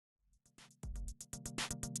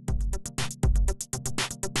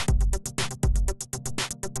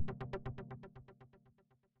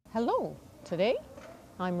Hello, today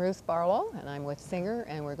I'm Ruth Barlow and I'm with Singer,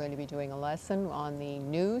 and we're going to be doing a lesson on the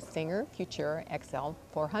new Singer Futura XL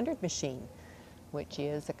 400 machine, which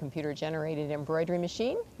is a computer generated embroidery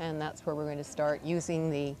machine, and that's where we're going to start using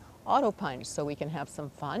the AutoPunch so we can have some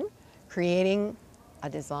fun creating a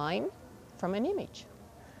design from an image.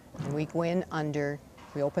 And we go in under,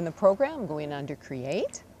 we open the program, go in under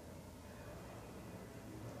Create,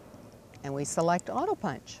 and we select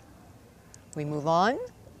AutoPunch. We move on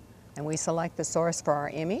and we select the source for our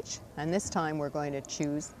image, and this time we're going to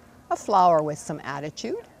choose a flower with some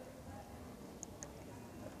attitude.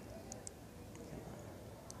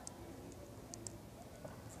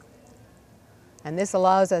 And this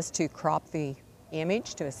allows us to crop the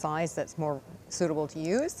image to a size that's more suitable to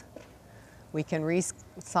use. We can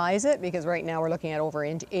resize it because right now we're looking at over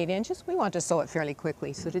 8 inches. We want to sew it fairly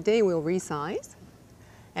quickly, so today we'll resize,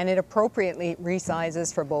 and it appropriately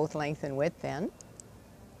resizes for both length and width then.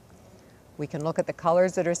 We can look at the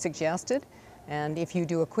colors that are suggested, and if you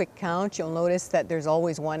do a quick count, you'll notice that there's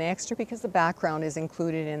always one extra because the background is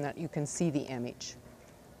included in that you can see the image.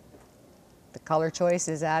 The color choice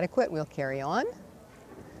is adequate. We'll carry on.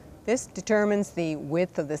 This determines the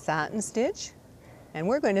width of the satin stitch, and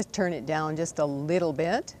we're going to turn it down just a little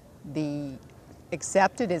bit. The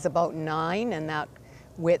accepted is about 9, and that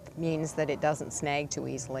width means that it doesn't snag too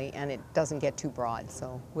easily and it doesn't get too broad,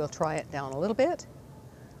 so we'll try it down a little bit.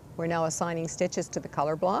 We're now assigning stitches to the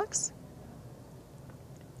color blocks.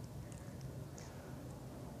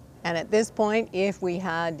 And at this point, if we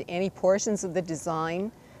had any portions of the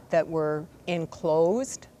design that were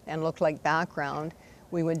enclosed and looked like background,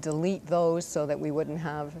 we would delete those so that we wouldn't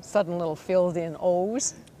have sudden little filled in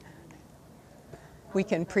O's. We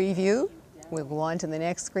can preview. We'll go on to the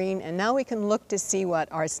next screen, and now we can look to see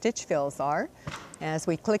what our stitch fills are. As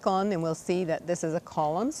we click on them, we'll see that this is a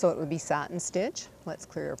column, so it would be satin stitch. Let's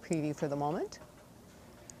clear our preview for the moment.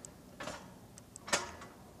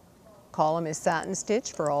 Column is satin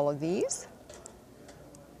stitch for all of these.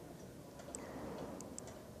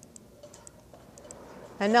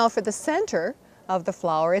 And now for the center of the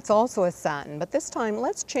flower, it's also a satin, but this time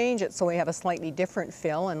let's change it so we have a slightly different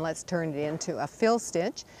fill, and let's turn it into a fill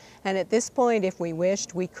stitch. And at this point, if we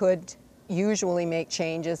wished, we could usually make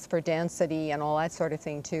changes for density and all that sort of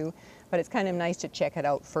thing too, but it's kind of nice to check it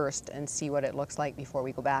out first and see what it looks like before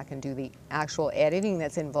we go back and do the actual editing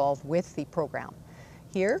that's involved with the program.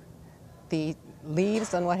 Here, the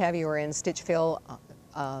leaves and what have you are in stitch fill,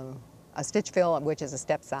 a stitch fill which is a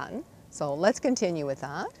step satin. So let's continue with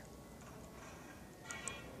that.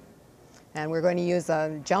 And we're going to use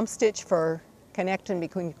a jump stitch for connecting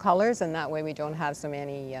between colors, and that way we don't have so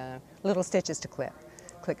many little stitches to clip.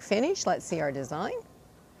 Click Finish. Let's see our design.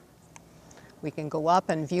 We can go up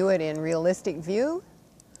and view it in realistic view.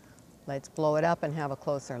 Let's blow it up and have a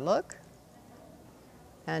closer look.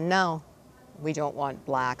 And now we don't want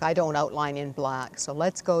black. I don't outline in black. So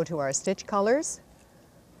let's go to our stitch colors.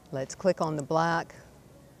 Let's click on the black.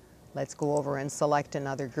 Let's go over and select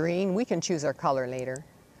another green. We can choose our color later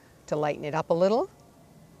to lighten it up a little.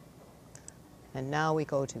 And now we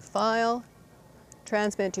go to File,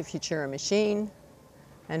 Transmit to Futura Machine,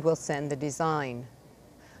 and we'll send the design.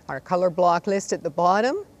 Our color block list at the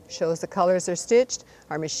bottom shows the colors are stitched.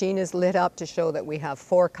 Our machine is lit up to show that we have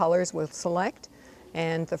 4 colors we'll select.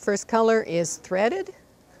 And the first color is threaded,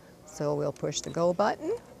 so we'll push the Go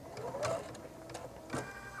button.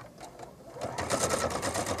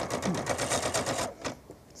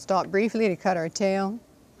 Stop briefly to cut our tail.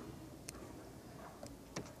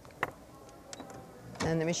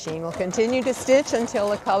 And the machine will continue to stitch until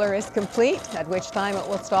the color is complete, at which time it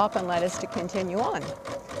will stop and let us to continue on.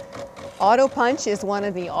 AutoPunch is one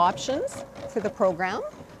of the options for the program,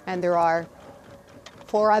 and there are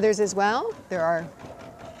 4 others as well. There are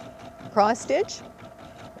cross stitch,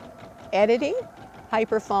 editing,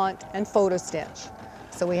 hyperfont, and photo stitch.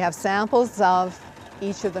 So we have samples of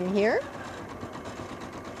each of them here.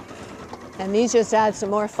 And these just add some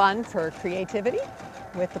more fun for creativity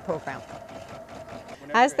with the program.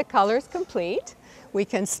 As the colors complete, we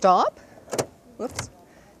can stop. Whoops.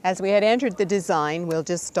 As we had entered the design, we'll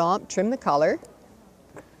just stop, trim the color.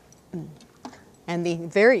 And the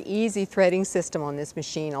very easy threading system on this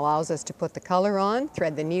machine allows us to put the color on,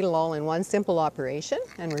 thread the needle all in one simple operation,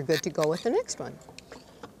 and we're good to go with the next one.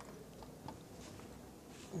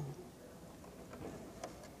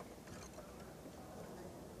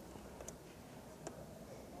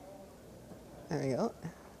 There we go.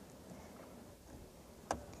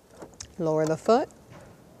 Lower the foot.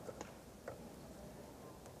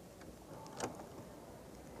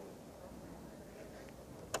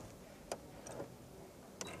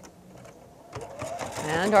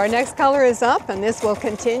 And our next color is up, and this will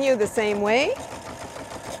continue the same way.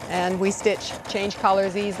 And we change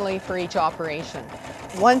colors easily for each operation.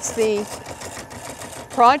 Once the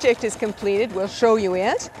project is completed, we'll show you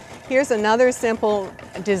it. Here's another simple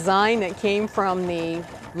design that came from the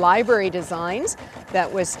library designs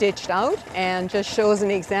that was stitched out and just shows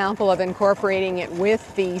an example of incorporating it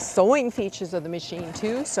with the sewing features of the machine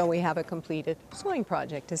too, so we have a completed sewing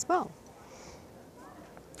project as well.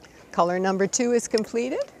 Color number 2 is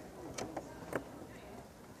completed.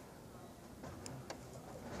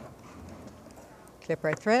 Clip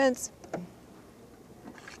our threads.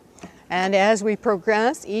 And as we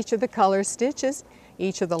progress, each of the color stitches,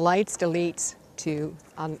 each of the lights deletes to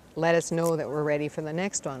let us know that we're ready for the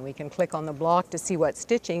next one. We can click on the block to see what's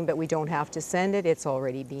stitching, but we don't have to send it, it's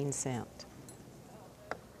already been sent.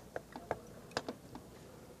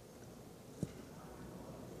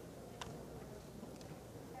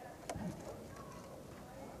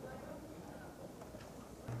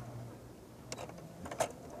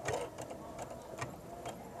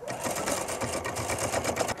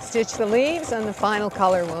 Stitch the leaves and the final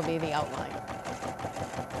color will be the outline.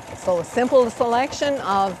 So a simple selection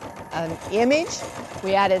of an image.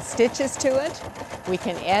 We added stitches to it. We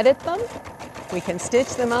can edit them. We can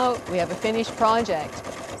stitch them out. We have a finished project.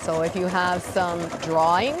 So if you have some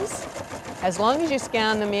drawings, as long as you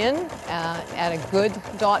scan them in at a good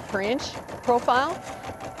dot per inch profile,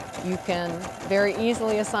 you can very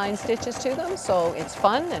easily assign stitches to them. So it's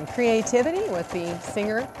fun and creativity with the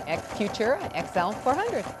Singer Futura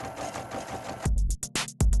XL400.